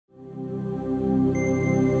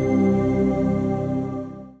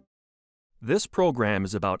This program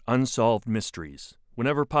is about unsolved mysteries.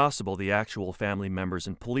 Whenever possible, the actual family members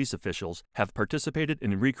and police officials have participated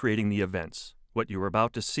in recreating the events. What you are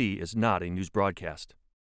about to see is not a news broadcast.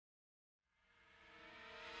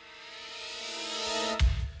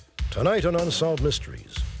 Tonight on Unsolved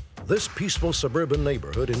Mysteries, this peaceful suburban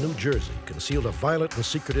neighborhood in New Jersey concealed a violent and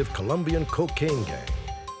secretive Colombian cocaine gang.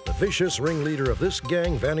 The vicious ringleader of this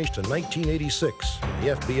gang vanished in 1986, and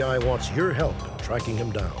the FBI wants your help in tracking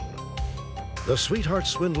him down. The sweetheart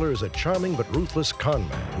swindler is a charming but ruthless con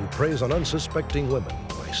man who preys on unsuspecting women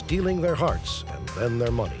by stealing their hearts and then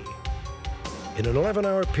their money. In an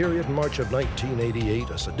 11-hour period in March of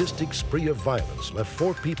 1988, a sadistic spree of violence left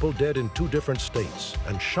 4 people dead in 2 different states,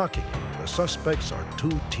 and shockingly, the suspects are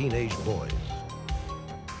 2 teenage boys.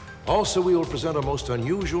 Also, we will present a most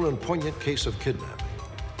unusual and poignant case of kidnapping.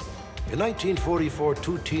 In 1944,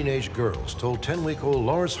 2 teenage girls told 10-week-old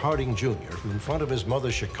Lawrence Harding Jr. from in front of his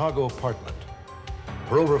mother's Chicago apartment.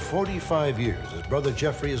 For over 45 years, his brother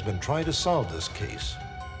Jeffrey has been trying to solve this case.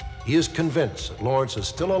 He is convinced that Lawrence is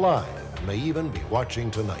still alive and may even be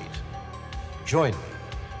watching tonight. Join me.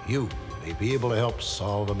 You may be able to help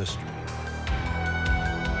solve a mystery.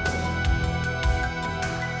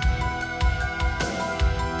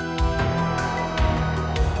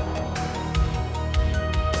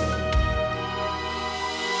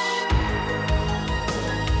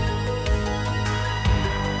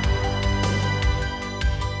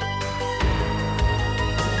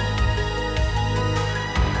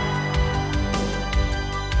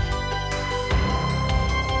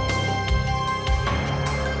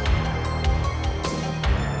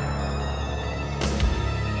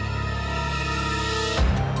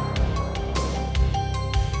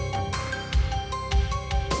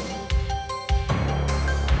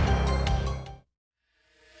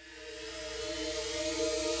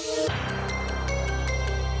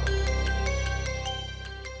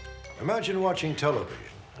 Imagine watching television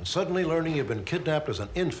and suddenly learning you've been kidnapped as an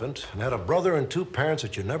infant and had a brother and 2 parents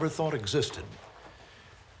that you never thought existed.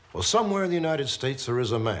 Well, somewhere in the United States, there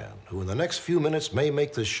is a man who in the next few minutes may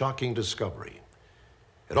make this shocking discovery.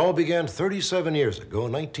 It all began 37 years ago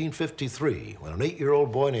in 1953 when an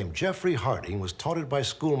 8-year-old boy named Jeffrey Harding was taunted by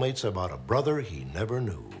schoolmates about a brother he never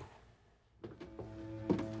knew.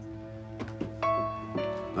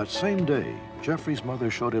 That same day, Jeffrey's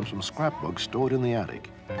mother showed him some scrapbooks stored in the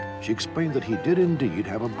attic. She explained that he did indeed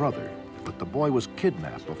have a brother, but the boy was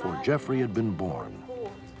kidnapped before Jeffrey had been born.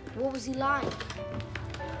 What was he like?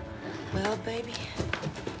 Well, baby,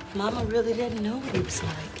 Mama really didn't know what he was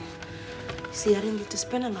like. See, I didn't get to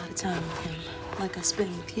spend a lot of time with him like I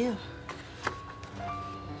spent with you.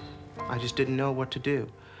 I just didn't know what to do.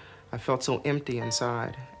 I felt so empty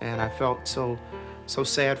inside, and I felt so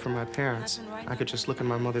sad for my parents. I could just look in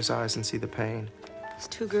my mother's eyes and see the pain. These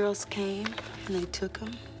 2 girls came, and they took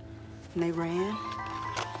him, and they ran.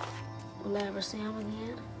 Will I ever see him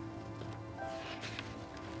again?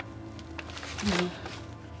 No.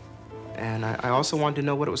 And I also wanted to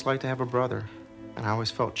know what it was like to have a brother. And I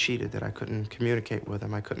always felt cheated that I couldn't communicate with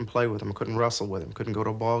him. I couldn't play with him. I couldn't wrestle with him. Couldn't go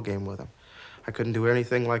to a ball game with him. I couldn't do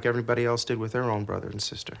anything like everybody else did with their own brother and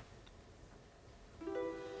sister.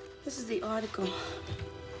 This is the article.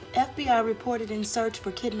 FBI reported in search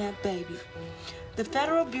for kidnapped baby. The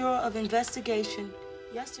Federal Bureau of Investigation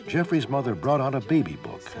yesterday... Jeffrey's mother brought out a baby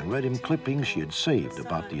book and read him clippings she had saved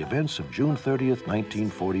about the events of June 30th,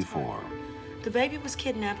 1944. The baby was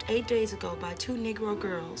kidnapped 8 days ago by 2 Negro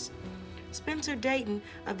girls. Spencer Dayton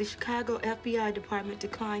of the Chicago FBI department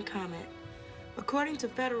declined comment. According to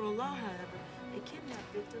federal law, however, a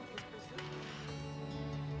kidnapped victim is presumed...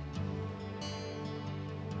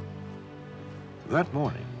 That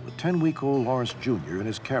morning, with 10-week-old Lawrence Jr. in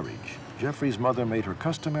his carriage, Jeffrey's mother made her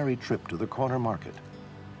customary trip to the corner market.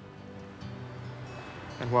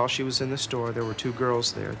 And while she was in the store, there were 2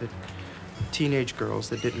 girls there, teenage girls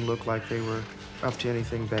that didn't look like they were up to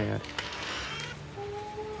anything bad.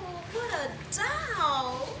 What a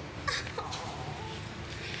doll!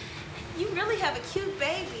 You really have a cute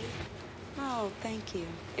baby. Oh, thank you.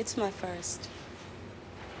 It's my first.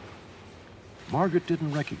 Margaret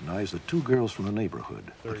didn't recognize the 2 girls from the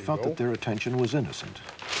neighborhood, but felt that their attention was innocent.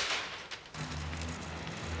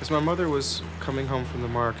 As my mother was coming home from the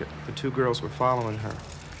market, the 2 girls were following her.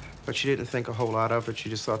 But she didn't think a whole lot of it. She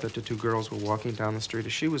just thought that the 2 girls were walking down the street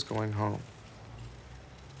as she was going home.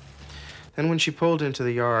 Then when she pulled into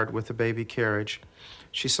the yard with the baby carriage,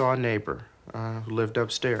 she saw a neighbor who lived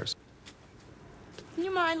upstairs. Can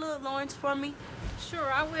you mind little Lawrence for me?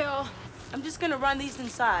 Sure, I will. I'm just gonna run these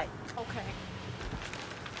inside. Okay.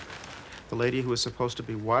 The lady who was supposed to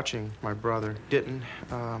be watching my brother didn't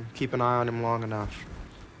keep an eye on him long enough.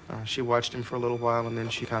 She watched him for a little while, and then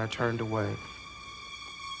she kind of turned away.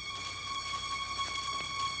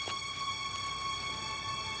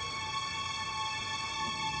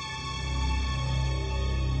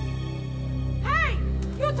 Hey!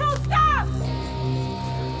 You two stop!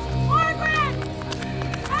 Margaret!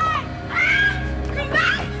 Hey! Ah! Come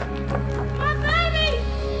back! My baby!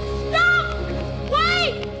 Stop!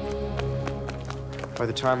 Wait! By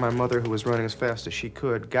the time my mother, who was running as fast as she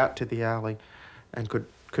could, got to the alley and could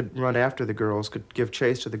run after the girls, could give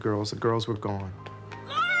chase to the girls were gone.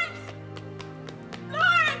 Lawrence!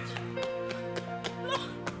 Lawrence!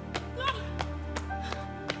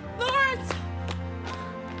 Lawrence!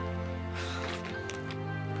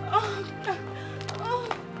 Oh, God. Oh.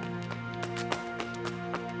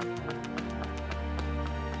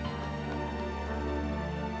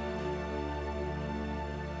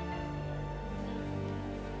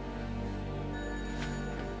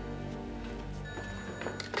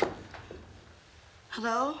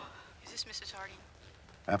 Hello? Is this Mrs. Harding?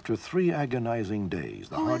 After 3 agonizing days,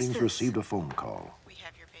 the Who is Hardings this? received a phone call. We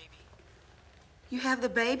have your baby. You have the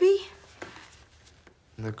baby?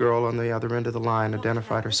 The girl on the other end of the line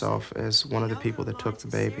identified herself as one of the people that took the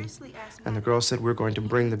baby. And the girl said, "We're going to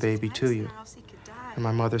bring the baby to you." And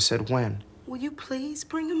my mother said, "When?" Will you please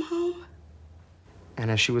bring him home? And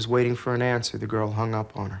as she was waiting for an answer, the girl hung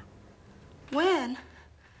up on her. When?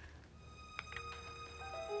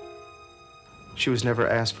 She was never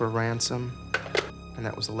asked for a ransom, and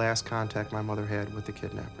that was the last contact my mother had with the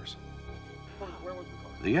kidnappers.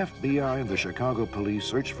 The FBI and the Chicago police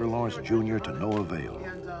searched for Lawrence Jr. to no avail.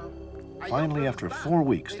 Finally, after 4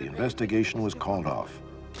 weeks, the investigation was called off.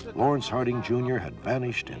 Lawrence Harding Jr. had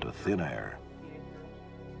vanished into thin air.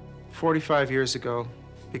 45 years ago,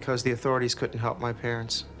 because the authorities couldn't help my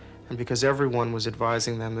parents, and because everyone was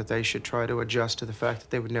advising them that they should try to adjust to the fact that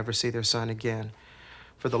they would never see their son again,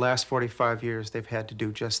 for the last 45 years, they've had to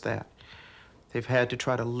do just that. They've had to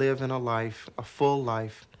try to live in a life, a full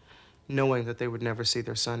life, knowing that they would never see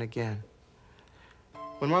their son again.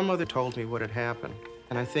 When my mother told me what had happened,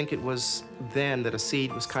 and I think it was then that a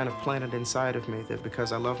seed was kind of planted inside of me that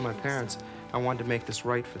because I love my parents, I wanted to make this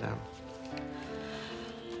right for them.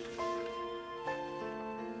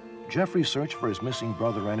 Jeffrey searched for his missing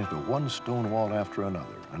brother ran into one stone wall after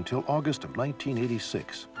another until August of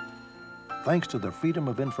 1986. Thanks to the Freedom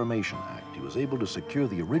of Information Act, he was able to secure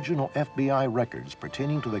the original FBI records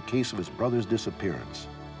pertaining to the case of his brother's disappearance.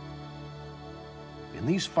 In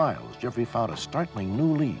these files, Jeffrey found a startling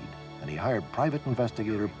new lead, and he hired private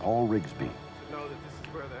investigator Paul Rigsby.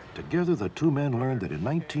 Together, the two men learned that in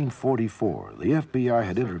 1944, the FBI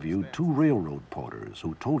had interviewed 2 railroad porters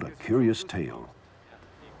who told a curious tale.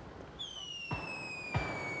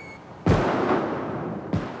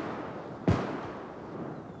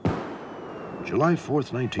 July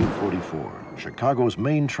 4th, 1944, Chicago's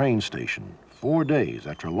main train station, 4 days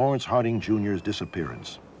after Lawrence Harding Jr.'s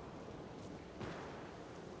disappearance.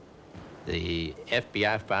 The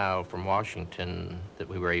FBI file from Washington that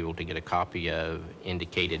we were able to get a copy of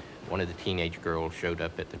indicated one of the teenage girls showed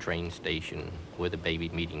up at the train station with a baby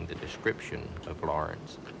meeting the description of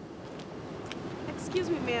Lawrence. Excuse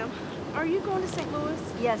me, ma'am. Are you going to St. Louis?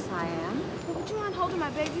 Yes, I am. Would you mind holding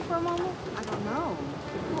my baby for a moment? I don't know.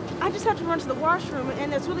 Well, I just have to run to the washroom,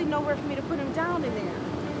 and there's really nowhere for me to put him down in there.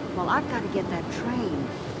 Well, I've got to get that train.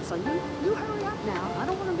 So you hurry up now. I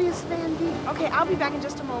don't want to be a standee. Okay, I'll be back in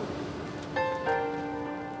just a moment.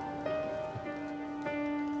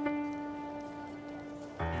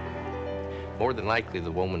 More than likely,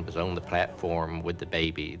 the woman was on the platform with the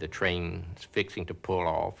baby. The train's fixing to pull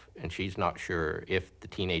off, and she's not sure if the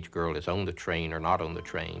teenage girl is on the train or not on the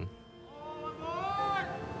train.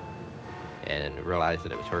 And realized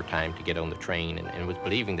that it was her time to get on the train and was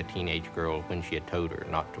believing the teenage girl when she had told her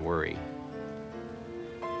not to worry.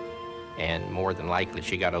 And more than likely,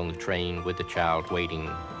 she got on the train with the child waiting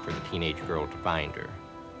for the teenage girl to find her.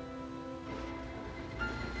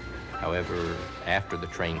 However, after the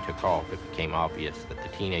train took off, it became obvious that the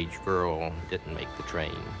teenage girl didn't make the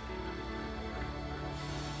train.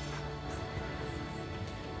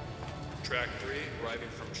 Track 3, arriving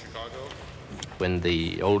from Chicago. When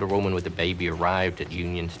the older woman with the baby arrived at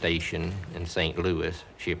Union Station in St. Louis,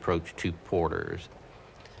 she approached 2 porters,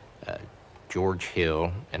 George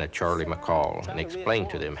Hill and a Charlie McCall, and explained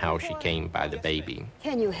to them how she came by the baby.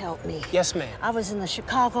 Can you help me? Yes, ma'am. I was in the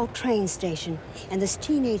Chicago train station, and this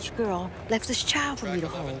teenage girl left this child for me to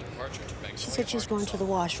hold. She said she was going to the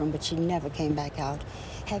washroom, but she never came back out.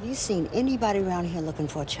 Have you seen anybody around here looking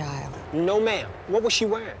for a child? No, ma'am. What was she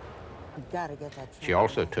wearing? You gotta get that. She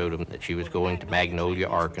also told him that she was going to Magnolia,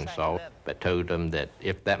 Arkansas, but told him that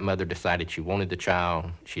if that mother decided she wanted the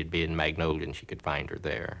child, she'd be in Magnolia and she could find her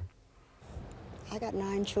there. I got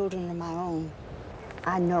 9 children of my own.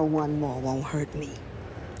 I know one more won't hurt me.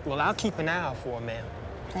 Well, I'll keep an eye out for her, ma'am.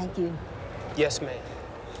 Thank you. Yes, ma'am.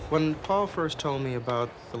 When Paul first told me about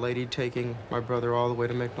the lady taking my brother all the way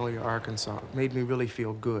to Magnolia, Arkansas, it made me really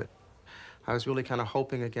feel good. I was really kind of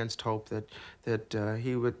hoping against hope that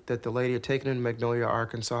the lady had taken him to Magnolia,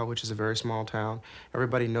 Arkansas, which is a very small town.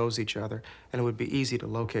 Everybody knows each other, and it would be easy to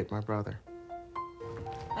locate my brother.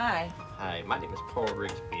 Hi. Hi, my name is Paul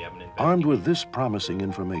Rigsby. I'm an investigator. Armed with this promising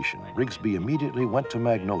information, Rigsby immediately went to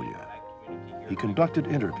Magnolia. He conducted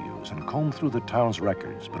interviews and combed through the town's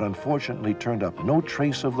records, but unfortunately turned up no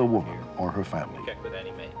trace of the woman or her family. Check with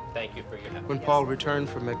Annie Mae. Thank you for your help. When Paul returned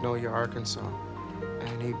from Magnolia, Arkansas,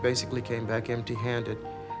 and he basically came back empty-handed,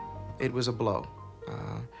 it was a blow.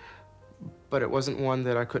 But it wasn't one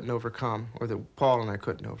that I couldn't overcome, or that Paul and I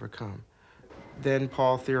couldn't overcome. Then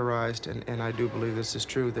Paul theorized, and I do believe this is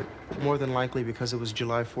true, that more than likely because it was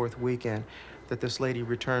July 4th weekend, that this lady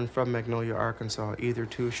returned from Magnolia, Arkansas, either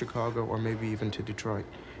to Chicago or maybe even to Detroit.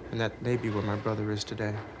 And that may be where my brother is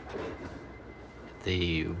today.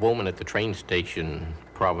 The woman at the train station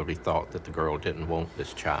probably thought that the girl didn't want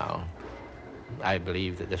this child. I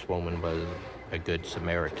believe that this woman was a good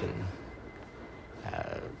Samaritan.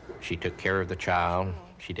 She took care of the child.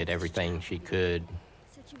 She did everything she could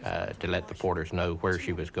to let the porters know where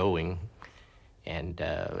she was going. And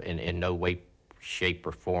in no way, shape,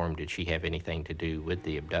 or form did she have anything to do with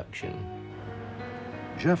the abduction.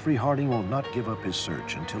 Jeffrey Harding will not give up his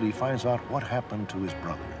search until he finds out what happened to his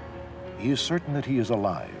brother. He is certain that he is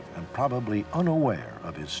alive and probably unaware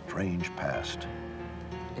of his strange past.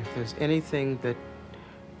 If there's anything that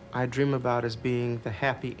I dream about as being the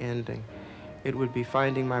happy ending, it would be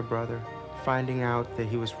finding my brother, finding out that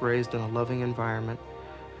he was raised in a loving environment,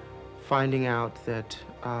 finding out that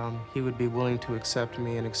he would be willing to accept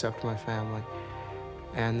me and accept my family,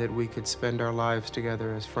 and that we could spend our lives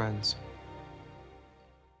together as friends.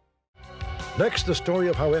 Next, the story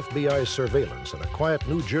of how FBI surveillance in a quiet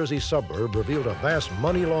New Jersey suburb revealed a vast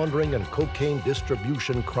money laundering and cocaine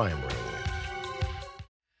distribution crime ring.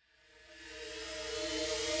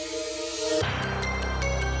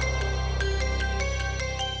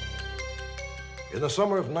 In the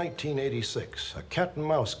summer of 1986, a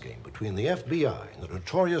cat-and-mouse game between the FBI and the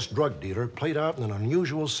notorious drug dealer played out in an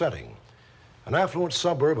unusual setting, an affluent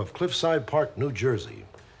suburb of Cliffside Park, New Jersey.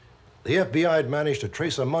 The FBI had managed to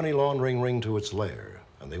trace a money laundering ring to its lair,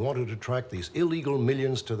 and they wanted to track these illegal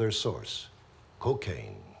millions to their source,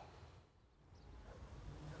 cocaine.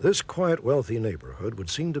 This quiet, wealthy neighborhood would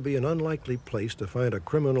seem to be an unlikely place to find a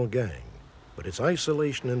criminal gang, but its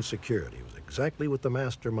isolation and security was exactly what the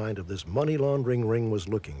mastermind of this money laundering ring was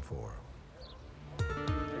looking for.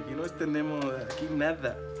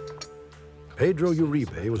 Pedro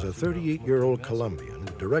Uribe was a 38-year-old Colombian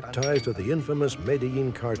with direct ties to the infamous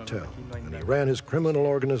Medellin cartel, and he ran his criminal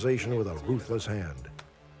organization with a ruthless hand.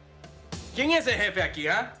 ¿Quién es el jefe aquí,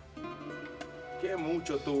 ah? Qué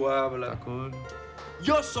mucho tú hablas.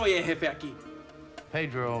 Yo soy el jefe aquí.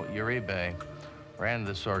 Pedro Uribe ran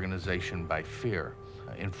this organization by fear.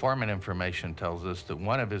 Informant information tells us that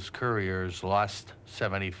one of his couriers lost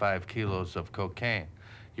 75 kilos of cocaine.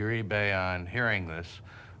 Uribe, on hearing this,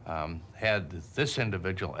 had this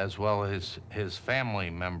individual as well as his family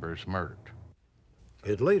members murdered.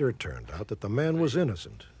 It later turned out that the man was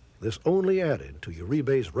innocent. This only added to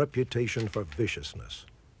Uribe's reputation for viciousness.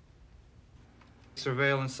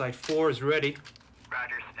 Surveillance Site 4 is ready.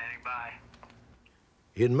 Roger, standing by.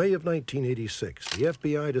 In May of 1986, the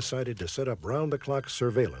FBI decided to set up round-the-clock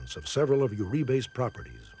surveillance of several of Uribe's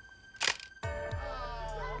properties.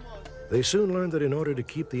 They soon learned that in order to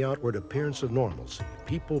keep the outward appearance of normalcy,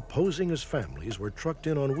 people posing as families were trucked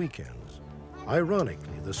in on weekends.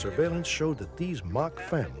 Ironically, the surveillance showed that these mock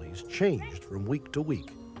families changed from week to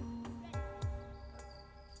week.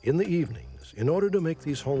 In the evenings, in order to make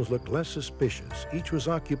these homes look less suspicious, each was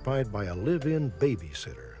occupied by a live-in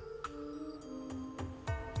babysitter.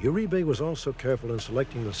 Uribe was also careful in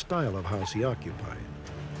selecting the style of house he occupied.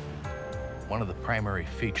 One of the primary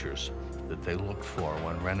features that they looked for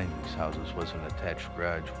when renting these houses was an attached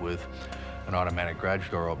garage with an automatic garage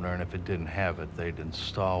door opener, and if it didn't have it, they'd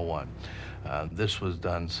install one. This was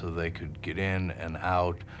done so they could get in and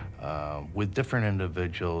out with different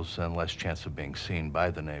individuals and less chance of being seen by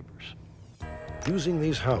the neighbors. Using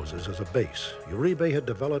these houses as a base, Uribe had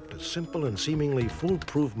developed a simple and seemingly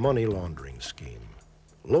foolproof money laundering scheme.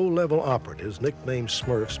 Low-level operatives, nicknamed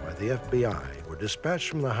Smurfs by the FBI, were dispatched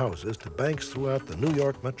from the houses to banks throughout the New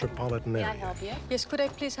York metropolitan area. May I help you? Yes, could I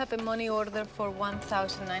please have a money order for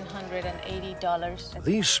 $1,980?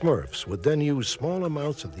 These Smurfs would then use small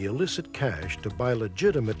amounts of the illicit cash to buy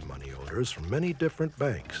legitimate money orders from many different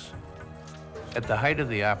banks. At the height of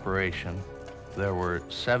the operation, there were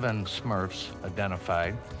 7 Smurfs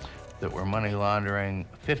identified that were money laundering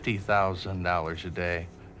 $50,000 a day,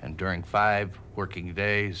 and during 5 working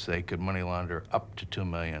days, they could money launder up to $2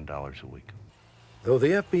 million a week. Though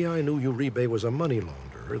the FBI knew Uribe was a money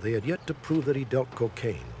launderer, they had yet to prove that he dealt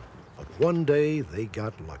cocaine. But one day, they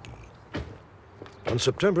got lucky. On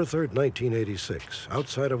September 3rd, 1986,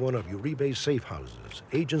 outside of one of Uribe's safe houses,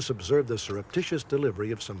 agents observed the surreptitious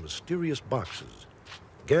delivery of some mysterious boxes.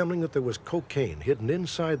 Gambling that there was cocaine hidden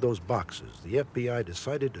inside those boxes, the FBI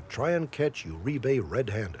decided to try and catch Uribe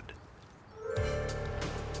red-handed.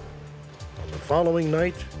 On the following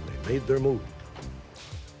night, they made their move.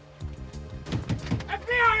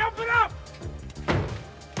 FBI, open up!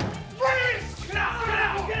 Freeze! Get out! Get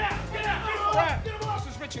out! Get out! Get out! Get him off!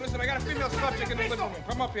 This is Richie. Listen, I got a female subject in the living room.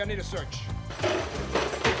 Come up here. I need a search.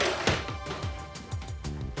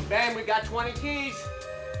 Ben, we got 20 keys.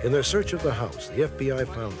 In their search of the house, the FBI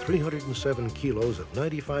found 307 kilos of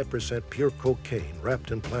 95% pure cocaine wrapped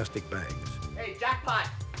in plastic bags. Hey, jackpot!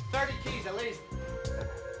 30 keys at least.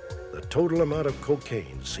 The total amount of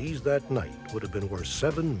cocaine seized that night would have been worth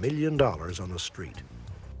 $7 million on the street.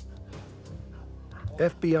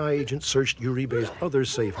 FBI agents searched Uribe's other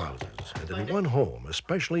safe houses, and in one home, a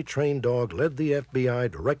specially trained dog led the FBI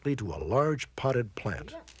directly to a large potted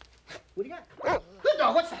plant. What do you got? Good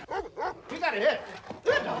dog, what's that? We got a hit.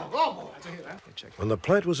 Good dog, oh boy. That's a hit, huh? When the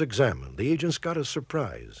plant was examined, the agents got a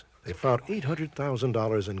surprise. They found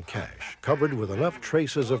 $800,000 in cash, covered with enough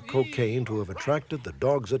traces of cocaine to have attracted the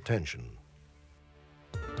dog's attention.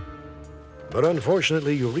 But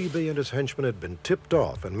unfortunately, Uribe and his henchmen had been tipped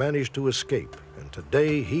off and managed to escape, and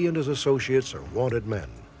today he and his associates are wanted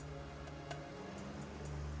men.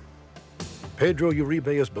 Pedro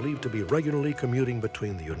Uribe is believed to be regularly commuting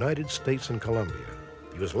between the United States and Colombia.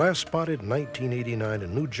 He was last spotted in 1989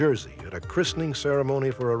 in New Jersey at a christening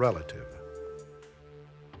ceremony for a relative.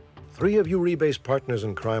 3 of Uribe's partners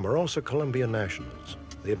in crime are also Colombian nationals.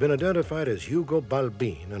 They have been identified as Hugo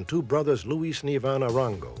Balbin and 2 brothers Luis and Ivan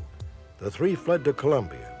Arango. The 3 fled to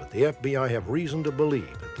Colombia, but the FBI have reason to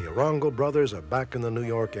believe that the Arango brothers are back in the New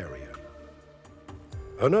York area.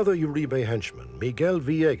 Another Uribe henchman, Miguel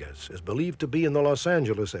Villegas, is believed to be in the Los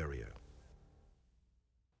Angeles area.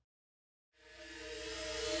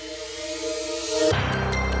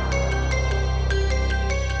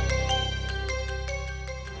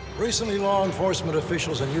 Recently, law enforcement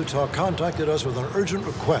officials in Utah contacted us with an urgent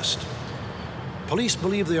request. Police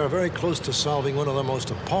believe they are very close to solving one of the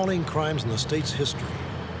most appalling crimes in the state's history.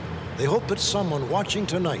 They hope that someone watching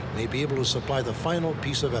tonight may be able to supply the final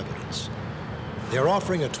piece of evidence. They are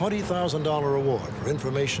offering a $20,000 reward for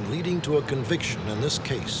information leading to a conviction in this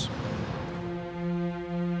case.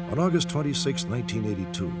 On August 26,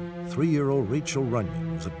 1982, 3-year-old Rachel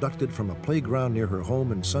Runyan was abducted from a playground near her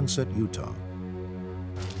home in Sunset, Utah.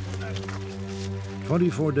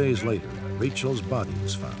 24 days later, Rachel's body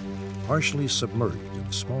was found, partially submerged in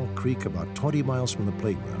a small creek about 20 miles from the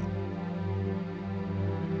playground.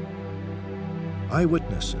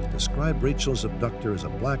 Eyewitnesses described Rachel's abductor as a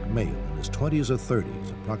black male in his 20s or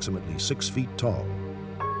 30s, approximately 6 feet tall.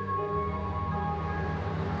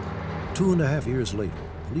 2.5 years later,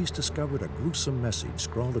 police discovered a gruesome message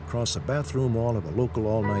scrawled across the bathroom wall of a local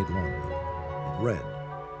all-night laundry. It read,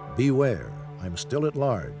 "Beware, I'm still at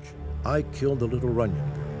large. I killed the little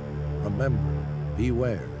Runyan girl. Remember,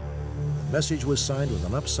 beware." The message was signed with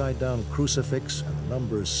an upside-down crucifix and the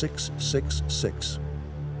number 666.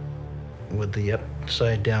 With the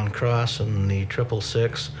upside-down cross and the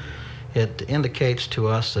 666, it indicates to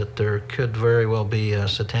us that there could very well be a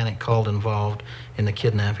satanic cult involved in the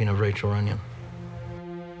kidnapping of Rachel Runyan.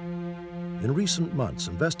 In recent months,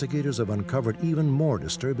 investigators have uncovered even more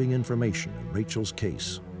disturbing information in Rachel's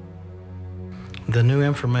case. The new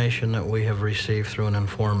information that we have received through an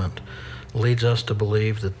informant leads us to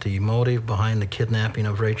believe that the motive behind the kidnapping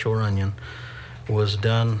of Rachel Runyan was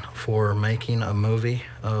done for making a movie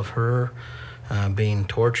of her being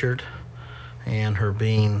tortured and her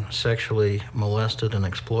being sexually molested and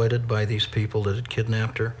exploited by these people that had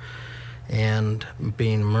kidnapped her, and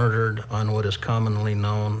being murdered on what is commonly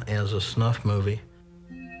known as a snuff movie.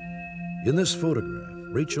 In this photograph,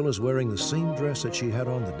 Rachel is wearing the same dress that she had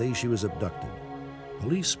on the day she was abducted.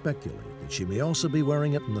 Police speculate that she may also be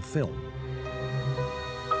wearing it in the film.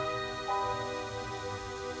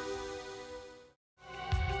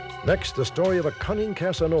 Next, the story of a cunning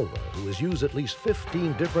Casanova who has used at least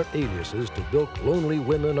 15 different aliases to bilk lonely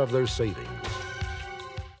women of their savings.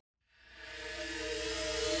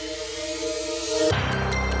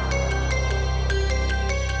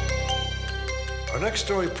 Our next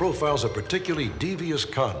story profiles a particularly devious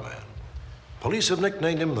con man. Police have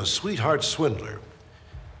nicknamed him the Sweetheart Swindler.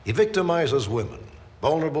 He victimizes women,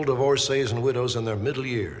 vulnerable divorcees and widows in their middle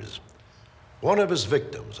years. One of his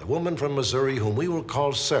victims, a woman from Missouri whom we will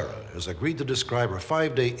call Sarah, has agreed to describe her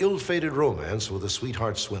 5-day ill-fated romance with the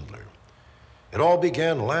Sweetheart Swindler. It all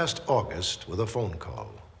began last August with a phone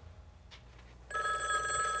call.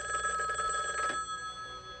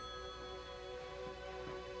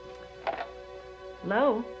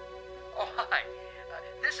 Hello? Oh, hi.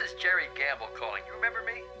 This is Jerry Gamble calling. You remember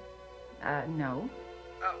me? No.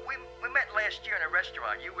 We met last year in a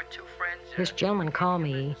restaurant. You were two friends. This gentleman called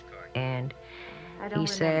me, and he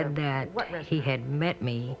said that he had met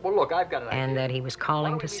me, Well, look, I've got an and idea. that he was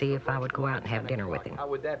calling to see if I would go out and have dinner with him. How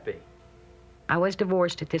would that be? I was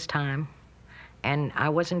divorced at this time, and I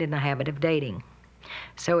wasn't in the habit of dating.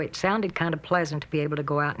 So it sounded kind of pleasant to be able to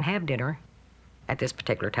go out and have dinner at this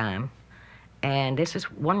particular time. And this is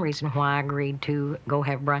one reason why I agreed to go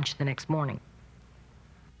have brunch the next morning.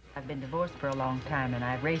 I've been divorced for a long time, and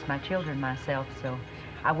I've raised my children myself, so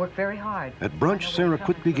I work very hard. At brunch, Sarah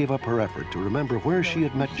quickly gave up her effort to remember where she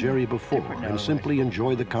had met Jerry before and simply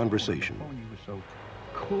enjoy the conversation.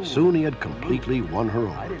 Soon he had completely won her over.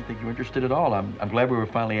 I didn't think you were interested at all. I'm glad we were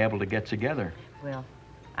finally able to get together. Well,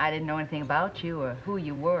 I didn't know anything about you or who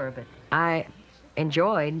you were, but... I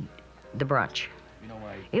enjoyed the brunch.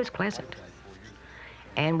 It was pleasant.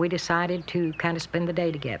 And we decided to kind of spend the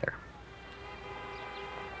day together.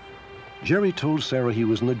 Jerry told Sarah he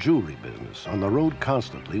was in the jewelry business, on the road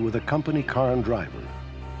constantly with a company car and driver.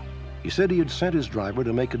 He said he had sent his driver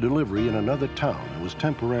to make a delivery in another town and was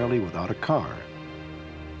temporarily without a car.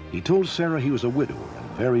 He told Sarah he was a widower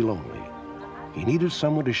and very lonely. He needed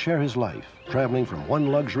someone to share his life, traveling from one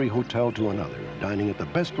luxury hotel to another, dining at the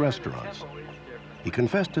best restaurants. He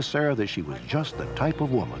confessed to Sarah that she was just the type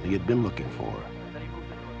of woman he had been looking for.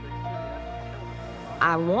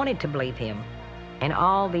 I wanted to believe him and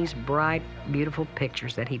all these bright, beautiful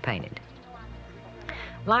pictures that he painted.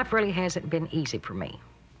 Life really hasn't been easy for me.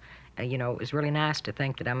 You know, it was really nice to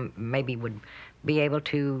think that I maybe would be able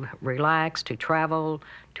to relax, to travel,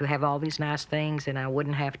 to have all these nice things, and I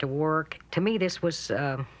wouldn't have to work. To me, this was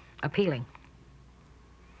appealing,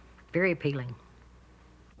 very appealing.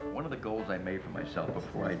 One of the goals I made for myself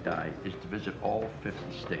before I die is to visit all 50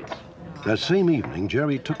 states. That same evening,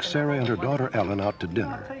 Jerry took Sarah and her daughter Ellen out to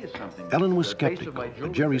dinner. Ellen was skeptical,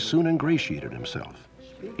 but Jerry soon ingratiated himself.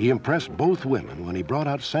 He impressed both women when he brought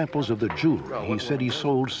out samples of the jewelry he said he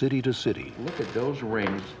sold city to city. Look at those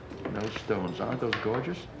rings and those stones. Aren't those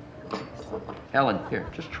gorgeous? Ellen, here,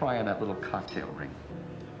 just try on that little cocktail ring.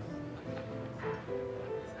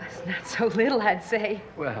 That's not so little, I'd say.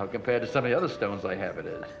 Well, compared to some of the other stones I have, it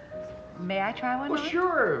is. May I try one Well, on?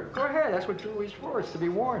 sure. Go ahead. That's what jewelry's for. It's to be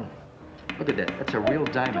worn. Look at that. That's a real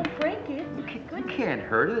diamond. Don't break it. You can't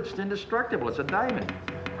hurt it. It's indestructible. It's a diamond.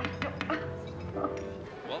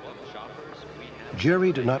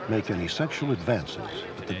 Jerry did not make any sexual advances,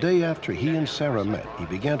 but the day after he and Sarah met, he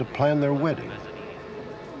began to plan their wedding.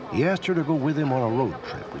 He asked her to go with him on a road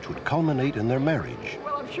trip, which would culminate in their marriage.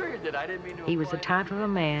 Well, I'm sure you did. I didn't mean to. He was the type of a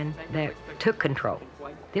man that took control.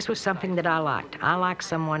 This was something that I liked. I liked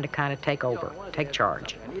someone to kind of take over, take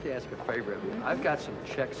charge. I need to ask a favor of you. I've got some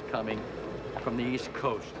checks coming from the East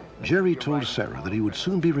Coast. Jerry told Sarah that he would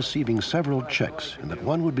soon be receiving several checks and that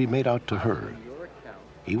one would be made out to her.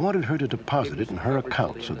 He wanted her to deposit it in her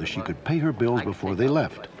account so that she could pay her bills before they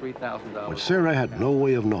left. What Sarah had no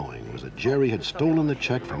way of knowing was that Jerry had stolen the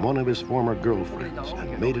check from one of his former girlfriends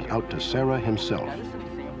and made it out to Sarah himself.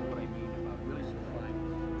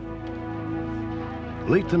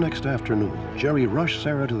 Late the next afternoon, Jerry rushed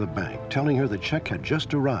Sarah to the bank, telling her the check had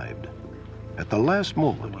just arrived. At the last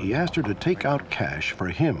moment, he asked her to take out cash for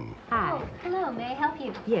him. Hi. Hello, may I help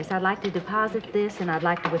you? Yes, I'd like to deposit this, and I'd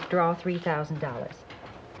like to withdraw $3,000.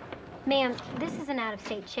 Ma'am, this is an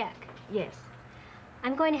out-of-state check. Yes.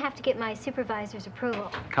 I'm going to have to get my supervisor's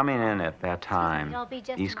approval. Coming in at that time, I'll be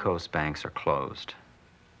just a East moment. Coast banks are closed.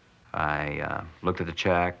 I looked at the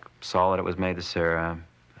check, saw that it was made to Sarah.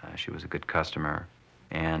 She was a good customer,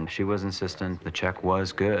 and she was insistent the check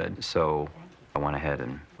was good, so I went ahead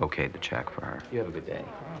and okayed the check for her. You have a good day.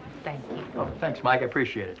 Thank you. Oh, thanks, Mike. I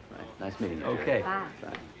appreciate it. Nice meeting you. Okay. Bye.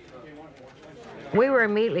 We were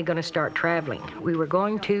immediately going to start traveling. We were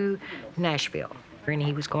going to Nashville, and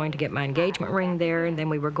he was going to get my engagement ring there, and then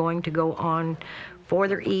we were going to go on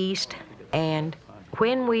further east and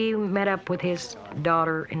When we met up with his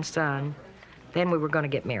daughter and son, then we were going to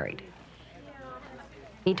get married.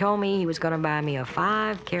 He told me he was going to buy me a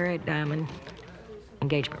 5-carat diamond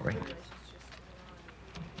engagement ring.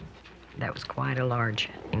 That was quite a large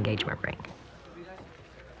engagement ring.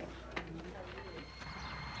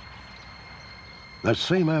 That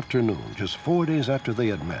same afternoon, just 4 days after they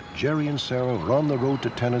had met, Jerry and Sarah were on the road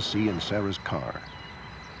to Tennessee in Sarah's car.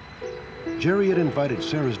 Jerry had invited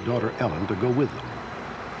Sarah's daughter, Ellen, to go with them.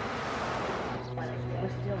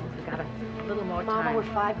 Mama, we're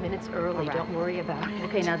 5 minutes early. Right. Don't worry about it.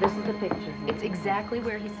 Okay, now this is the picture. It's exactly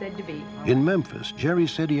where he said to be. In Memphis, Jerry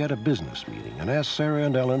said he had a business meeting and asked Sarah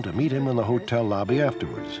and Ellen to meet him in the hotel lobby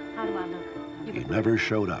afterwards. How do I look? He never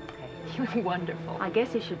showed up. You look wonderful. I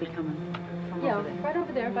guess he should be coming from over there. Right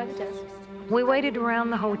over there by the desk. We waited around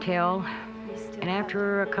the hotel, and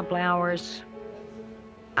after a couple hours,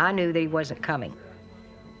 I knew that he wasn't coming.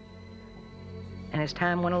 And as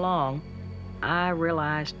time went along, I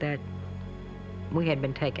realized that we had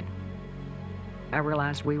been taken. I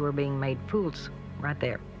realized we were being made fools right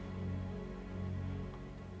there.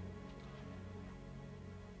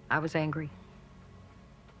 I was angry.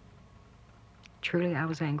 Truly, I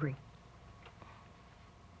was angry.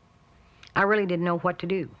 I really didn't know what to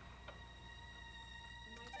do.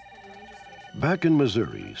 Back in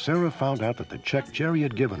Missouri, Sarah found out that the check Jerry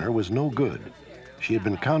had given her was no good. She had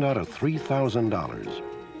been conned out of $3,000.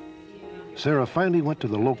 Sarah finally went to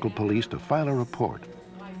the local police to file a report.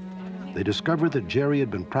 They discovered that Jerry had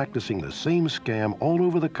been practicing the same scam all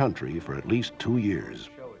over the country for at least 2 years.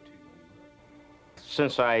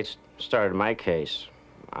 Since I started my case,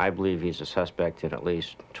 I believe he's a suspect in at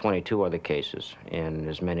least 22 other cases in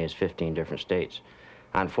as many as 15 different states.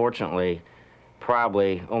 Unfortunately,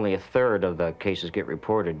 probably only a third of the cases get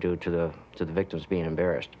reported due to the victims being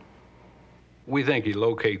embarrassed. We think he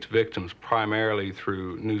locates victims primarily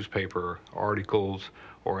through newspaper articles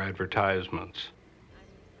or advertisements.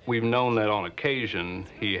 We've known that on occasion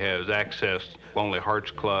he has accessed Lonely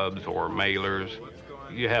Hearts Clubs or mailers.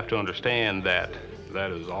 You have to understand that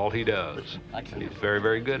that is all he does. He's very,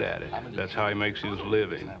 very good at it. That's how he makes his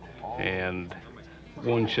living. And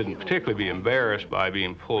one shouldn't particularly be embarrassed by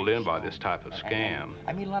being pulled in by this type of scam.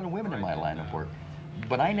 I meet a lot of women in my line of work,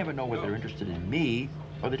 but I never know whether they're interested in me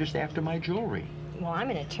or they're just after my jewelry. Well,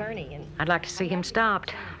 I'm an attorney, and I'd like to see him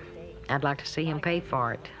stopped. I'd like to see him pay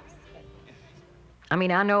for it. I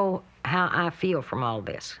mean, I know how I feel from all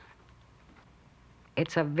this.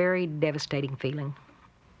 It's a very devastating feeling.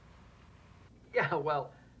 Yeah,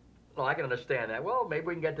 well, I can understand that. Well, maybe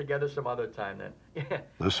we can get together some other time then.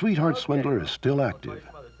 The Sweetheart Swindler is still active.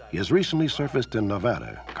 He has recently surfaced in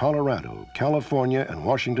Nevada, Colorado, California, and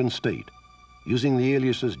Washington State, using the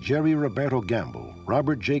aliases Jerry Roberto Gamble,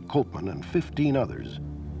 Robert J. Copeman, and 15 others.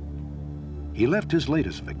 He left his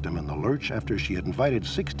latest victim in the lurch after she had invited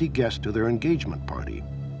 60 guests to their engagement party.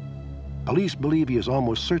 Police believe he is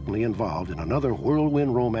almost certainly involved in another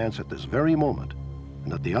whirlwind romance at this very moment,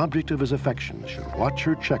 and that the object of his affections should watch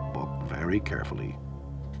her checkbook very carefully.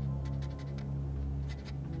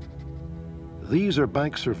 These are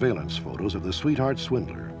bank surveillance photos of the Sweetheart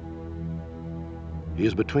Swindler. He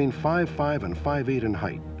is between 5'5" and 5'8" in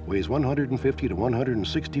height, weighs 150 to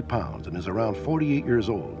 160 pounds, and is around 48 years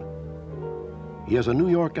old. He has a New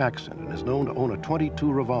York accent and is known to own a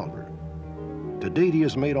 .22 revolver. To date, he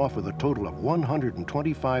has made off with a total of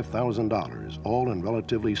 $125,000, all in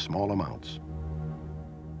relatively small amounts.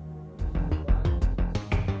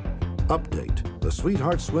 Update: the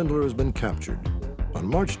Sweetheart Swindler has been captured. On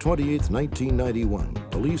March 28, 1991,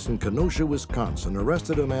 police in Kenosha, Wisconsin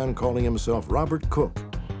arrested a man calling himself Robert Cook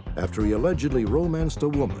after he allegedly romanced a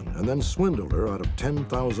woman and then swindled her out of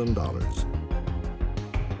 $10,000.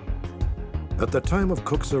 At the time of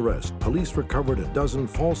Cook's arrest, police recovered a dozen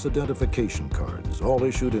false identification cards, all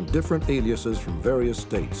issued in different aliases from various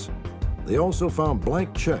states. They also found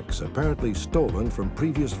blank checks apparently stolen from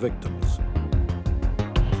previous victims.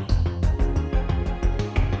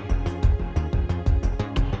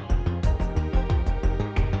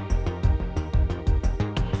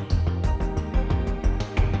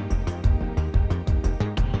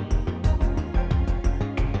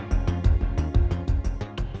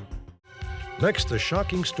 Next, the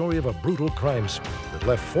shocking story of a brutal crime spree that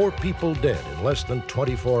left 4 people dead in less than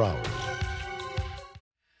 24 hours.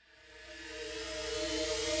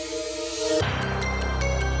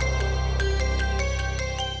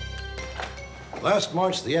 Last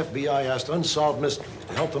March, the FBI asked Unsolved Mysteries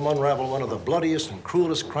to help them unravel one of the bloodiest and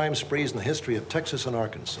cruelest crime sprees in the history of Texas and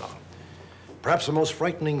Arkansas. Perhaps the most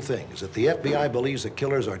frightening thing is that the FBI believes the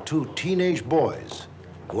killers are 2 teenage boys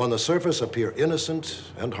who on the surface appear innocent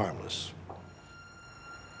and harmless.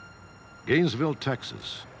 Gainesville,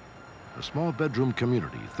 Texas, a small bedroom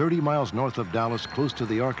community 30 miles north of Dallas, close to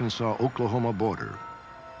the Arkansas-Oklahoma border.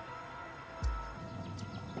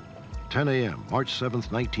 10 a.m., March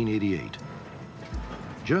 7th, 1988.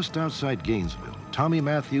 Just outside Gainesville, Tommy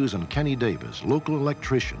Matthews and Kenny Davis, local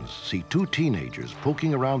electricians, see two teenagers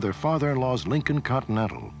poking around their father-in-law's Lincoln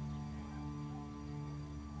Continental.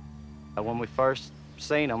 When we first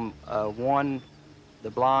seen them, the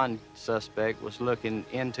blonde suspect was looking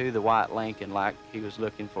into the white Lincoln like he was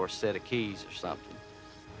looking for a set of keys or something.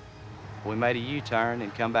 We made a U-turn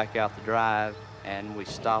and come back out the drive, and we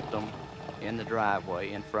stopped them in the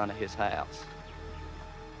driveway in front of his house.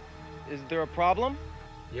 Is there a problem?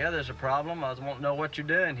 Yeah, there's a problem. I was wanting to know what you're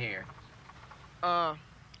doing here.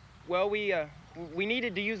 Well, we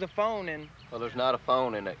needed to use the phone and... Well, there's not a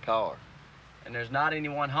phone in that car. And there's not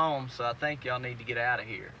anyone home, so I think y'all need to get out of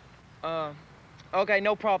here. Okay,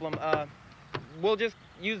 no problem. We'll just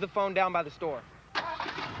use the phone down by the store.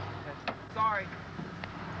 Sorry.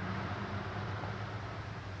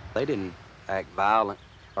 They didn't act violent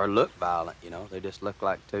or look violent, you know. They just looked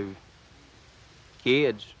like two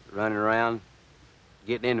kids running around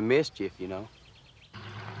getting into mischief, you know.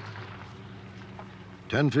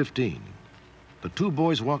 10:15. The two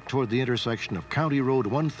boys walked toward the intersection of County Road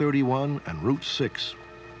 131 and Route 6.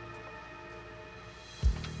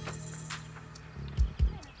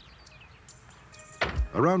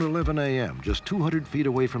 Around 11 a.m., just 200 feet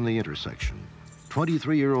away from the intersection,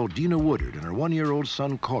 23-year-old Dina Woodard and her 1-year-old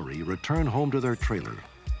son Corey return home to their trailer.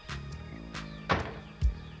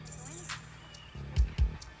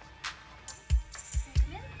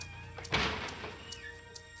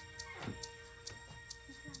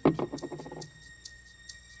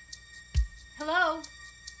 Hello? Is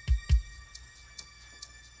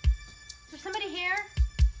there somebody here?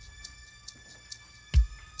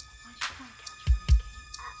 Why don't you come on the couch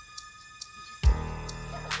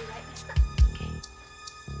for me, okay?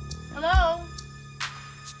 Hello?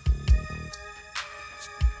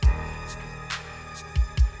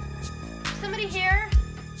 Is somebody here?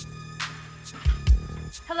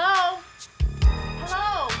 Hello?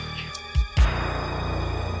 Hello?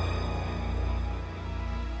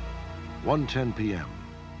 1:10 p.m.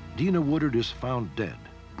 Dina Woodard is found dead,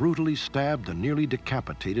 brutally stabbed and nearly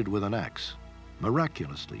decapitated with an axe.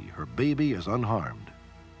 Miraculously, her baby is unharmed.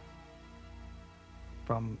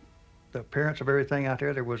 From the appearance of everything out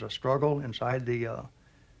there, there was a struggle inside the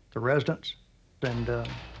residence, and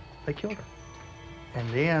they killed her. And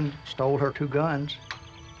then stole her 2 guns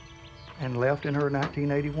and left in her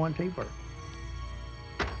 1981 T-Bird.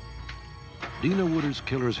 Dina Woodard's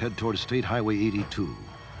killers head toward State Highway 82.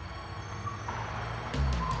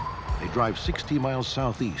 They drive 60 miles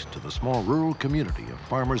southeast to the small rural community of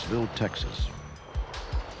Farmersville, Texas.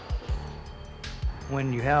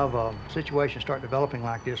 When you have a situation start developing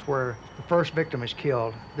like this where the first victim is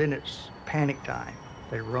killed, then it's panic time.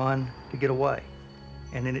 They run to get away,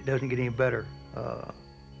 and then it doesn't get any better. The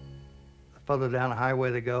further down the highway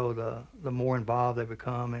they go, the more involved they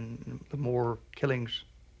become and the more killings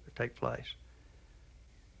that take place.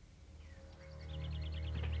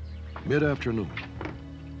 Mid-afternoon,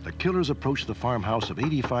 the killers approach the farmhouse of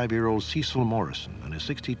 85-year-old Cecil Morrison and his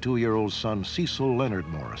 62-year-old son, Cecil Leonard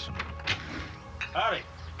Morrison. Howdy.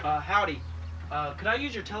 Howdy. Could I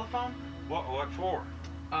use your telephone? What for?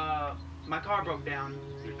 My car broke down.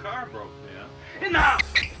 Your car broke down? In the house!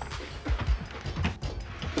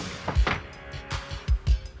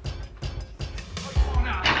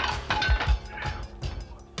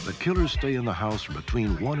 The killers stay in the house for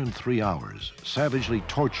between 1 and 3 hours, savagely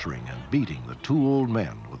torturing and beating the 2 old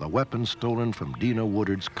men with a weapon stolen from Dina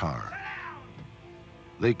Woodard's car.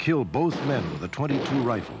 They kill both men with a .22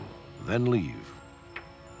 rifle, then leave.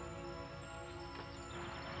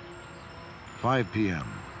 5 p.m.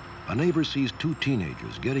 A neighbor sees 2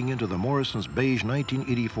 teenagers getting into the Morrison's beige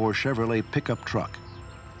 1984 Chevrolet pickup truck.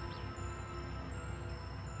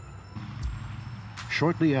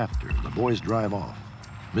 Shortly after, the boys drive off.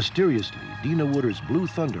 Mysteriously, Dina Woodard's blue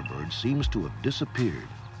Thunderbird seems to have disappeared.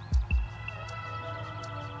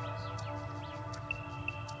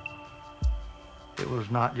 It was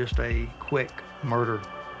not just a quick murder.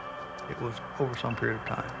 It was over some period of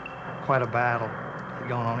time. Quite a battle had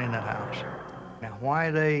gone on in that house. Now, why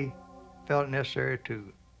they felt it necessary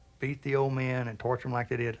to beat the old men and torture them like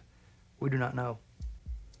they did, we do not know.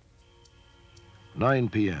 9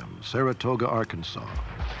 p.m., Saratoga, Arkansas.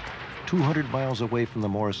 200 miles away from the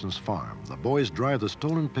Morrison's farm, the boys drive the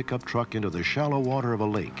stolen pickup truck into the shallow water of a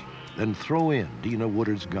lake, then throw in Dina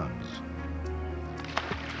Woodard's guns.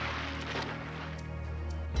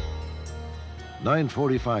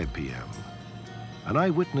 9:45 p.m. An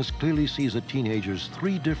eyewitness clearly sees the teenagers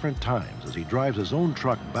 3 different times as he drives his own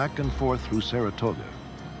truck back and forth through Saratoga.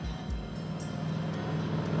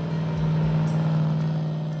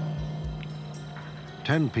 At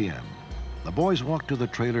 10 p.m. The boys walk to the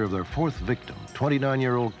trailer of their 4th victim,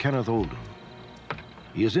 29-year-old Kenneth Olden.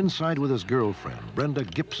 He is inside with his girlfriend, Brenda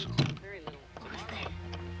Gibson.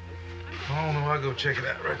 I don't know, I'll go check it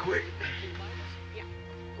out right quick.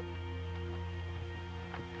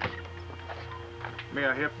 May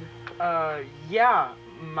I help you? Yeah.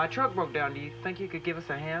 My truck broke down. Do you think you could give us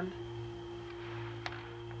a hand?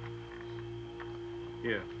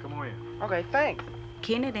 Yeah, come on in. Okay, thanks.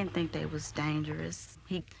 Kenny didn't think they was dangerous.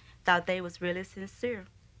 He thought they was really sincere.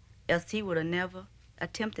 Else he would have never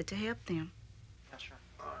attempted to help them. That's right.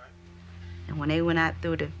 All right. And when they went out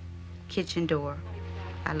through the kitchen door,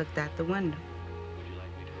 I looked out the window.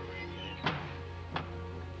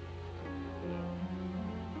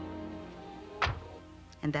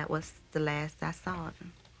 And that was the last I saw of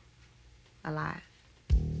him, alive.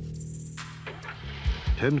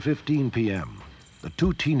 10:15 p.m. The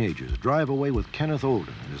 2 teenagers drive away with Kenneth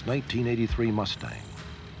Olden in his 1983 Mustang.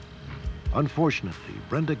 Unfortunately,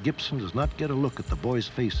 Brenda Gibson does not get a look at the boys'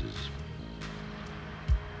 faces.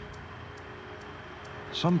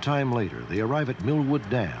 Sometime later, they arrive at Millwood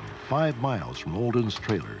Dam, 5 miles from Olden's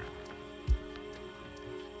trailer.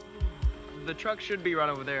 The truck should be right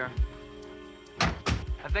over there.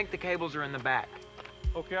 I think the cables are in the back.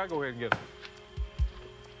 Okay, I'll go ahead and get them.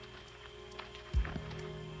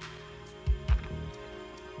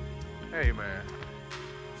 Hey, man.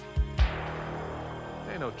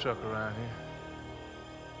 Ain't no truck around here.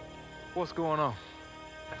 What's going on?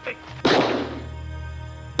 Hey.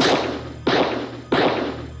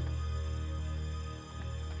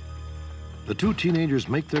 The 2 teenagers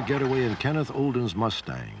make their getaway in Kenneth Olden's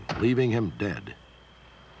Mustang, leaving him dead.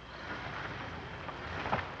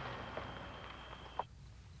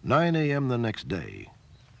 9 a.m. the next day,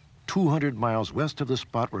 200 miles west of the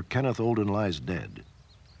spot where Kenneth Olden lies dead,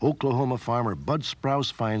 Oklahoma farmer Bud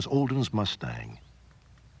Sprouse finds Olden's Mustang.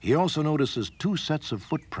 He also notices 2 sets of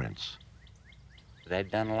footprints. They'd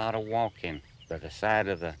done a lot of walking to the side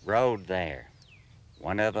of the road there.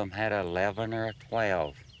 One of them had a 11 or a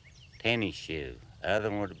 12 tennis shoe. The other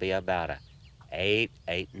one would be about a 8,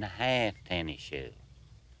 8.5 tennis shoe.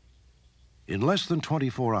 In less than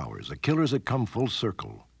 24 hours, the killers had come full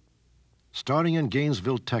circle. Starting in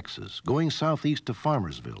Gainesville, Texas, going southeast to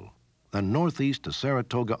Farmersville, then northeast to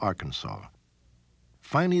Saratoga, Arkansas.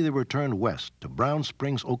 Finally, they returned west to Brown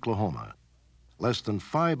Springs, Oklahoma, less than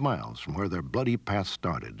 5 miles from where their bloody path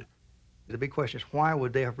started. The big question is, why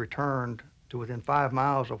would they have returned to within 5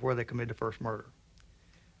 miles of where they committed the first murder?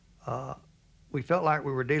 We felt like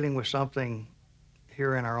we were dealing with something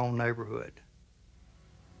here in our own neighborhood.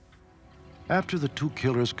 After the 2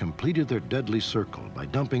 killers completed their deadly circle by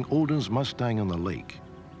dumping Olden's Mustang in the lake,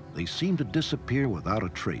 they seemed to disappear without a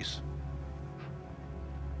trace.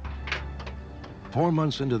 4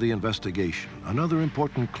 months into the investigation, another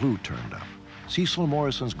important clue turned up. Cecil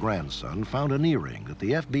Morrison's grandson found an earring that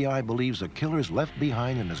the FBI believes the killers left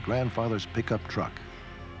behind in his grandfather's pickup truck.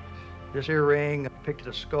 This earring depicted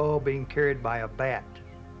a skull being carried by a bat.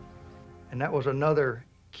 And that was another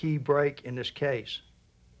key break in this case,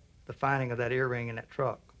 the finding of that earring in that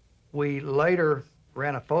truck. We later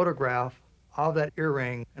ran a photograph of that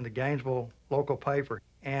earring in the Gainesville local paper,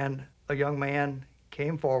 and a young man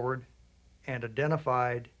came forward and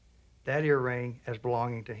identified that earring as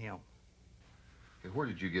belonging to him. Hey, where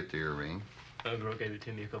did you get the earring? A girl gave it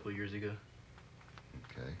to me a couple of years ago.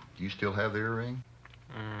 Okay. Do you still have the earring?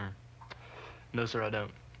 No, sir, I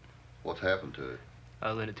don't. What's happened to it?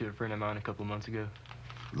 I lent it to a friend of mine a couple of months ago.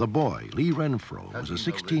 The boy, Lee Renfro, was a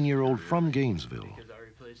 16-year-old from Gainesville.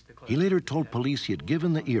 He later told police he had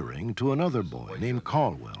given the earring to another boy named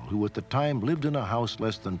Caldwell, who at the time lived in a house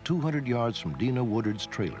less than 200 yards from Dina Woodard's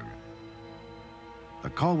trailer. The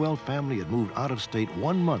Caldwell family had moved out of state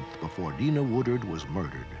 1 month before Dina Woodard was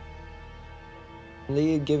murdered.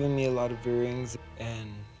 Lee had given me a lot of earrings, and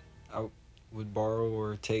I would borrow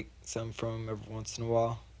or take some from him every once in a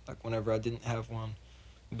while, like whenever I didn't have one.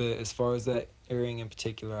 But as far as that earring in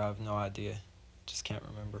particular, I have no idea. Just can't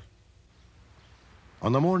remember.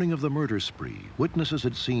 On the morning of the murder spree, witnesses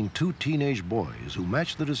had seen 2 teenage boys who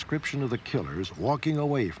matched the description of the killers walking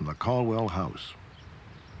away from the Caldwell house.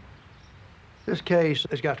 This case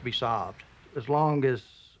has got to be solved. As long as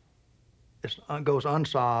it goes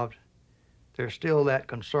unsolved, there's still that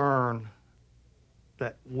concern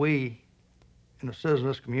that we in the citizens of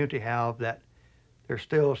this community have, that there's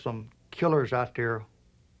still some killers out there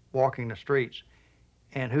walking the streets.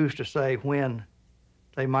 And who's to say when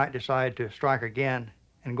they might decide to strike again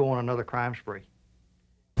and go on another crime spree.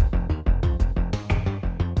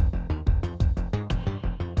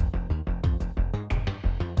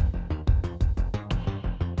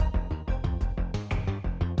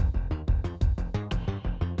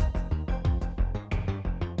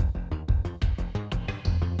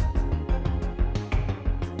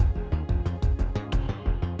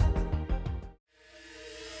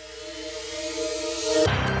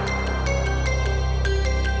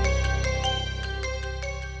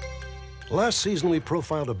 Last season, we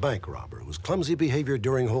profiled a bank robber whose clumsy behavior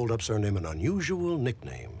during holdups earned him an unusual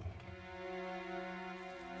nickname.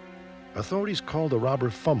 Authorities called the robber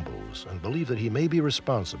Fumbles and believe that he may be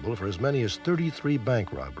responsible for as many as 33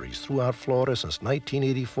 bank robberies throughout Florida since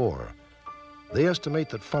 1984. They estimate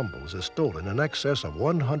that Fumbles has stolen in excess of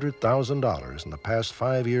 $100,000 in the past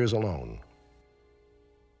 5 years alone.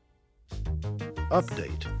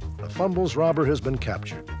 Update: the Fumbles robber has been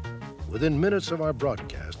captured. Within minutes of our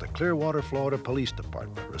broadcast, the Clearwater, Florida Police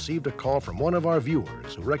Department received a call from one of our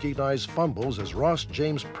viewers who recognized Fumbles as Ross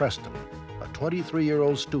James Preston, a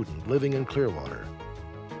 23-year-old student living in Clearwater.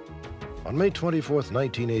 On May 24,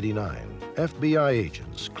 1989, FBI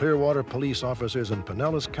agents, Clearwater police officers, and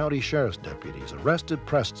Pinellas County Sheriff's deputies arrested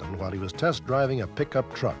Preston while he was test driving a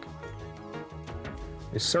pickup truck.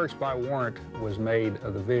 A search by warrant was made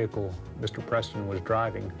of the vehicle Mr. Preston was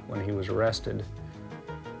driving when he was arrested.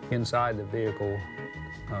 Inside the vehicle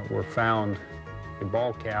were found a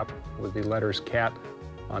ball cap with the letters CAT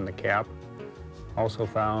on the cap. Also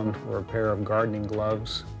found were a pair of gardening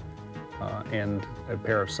gloves and a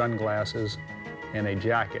pair of sunglasses and a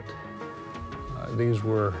jacket. These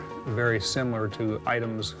were very similar to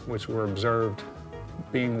items which were observed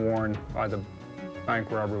being worn by the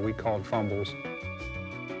bank robber we called Fumbles.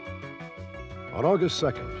 On August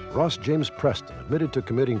 2nd, Ross James Preston admitted to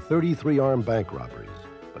committing 33 armed bank robberies,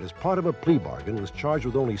 but as part of a plea bargain was charged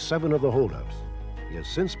with only 7 of the holdups. He has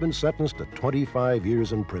since been sentenced to 25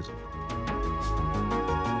 years in prison.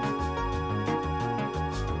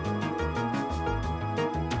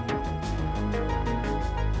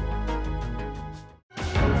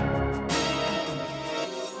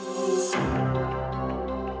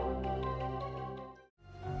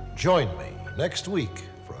 Join me next week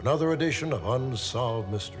for another edition of Unsolved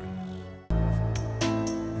Mysteries.